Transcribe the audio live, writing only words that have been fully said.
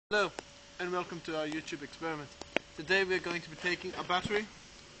Hello and welcome to our YouTube experiment. Today we're going to be taking a battery,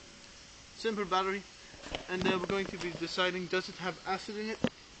 simple battery, and we're going to be deciding does it have acid in it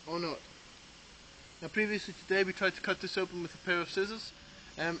or not. Now previously today we tried to cut this open with a pair of scissors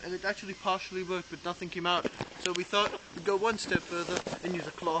and it actually partially worked but nothing came out, so we thought we'd go one step further and use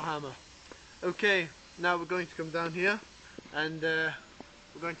a claw hammer. Okay, now we're going to come down here and we're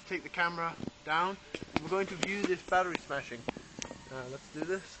going to take the camera down and we're going to view this battery smashing. Let's do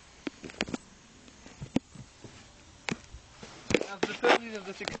this. As the purpose of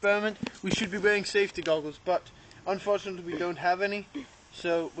this experiment, we should be wearing safety goggles, but unfortunately we don't have any,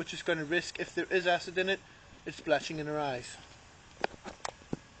 so we're just going to risk, if there is acid in it, it's splashing in our eyes.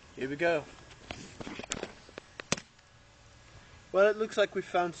 Here we go. Well, it looks like we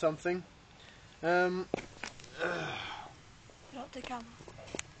found something. Not the camera.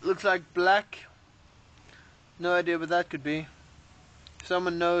 Looks like black. No idea what that could be. If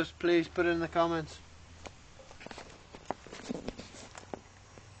someone knows, please put it in the comments.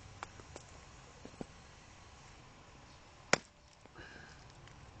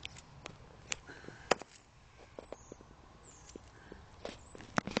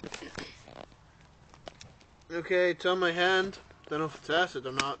 Okay, it's on my hand. Don't know if it's acid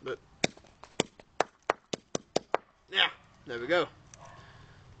or not, but yeah, there we go.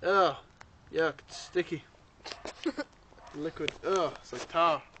 Oh, yuck, it's sticky. Liquid. Oh, it's like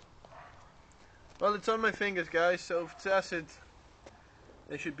tar. Well, it's on my fingers, guys, so if it's acid,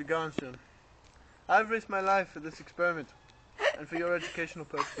 they should be gone soon. I've risked my life for this experiment and for your educational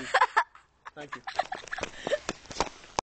purposes. Thank you.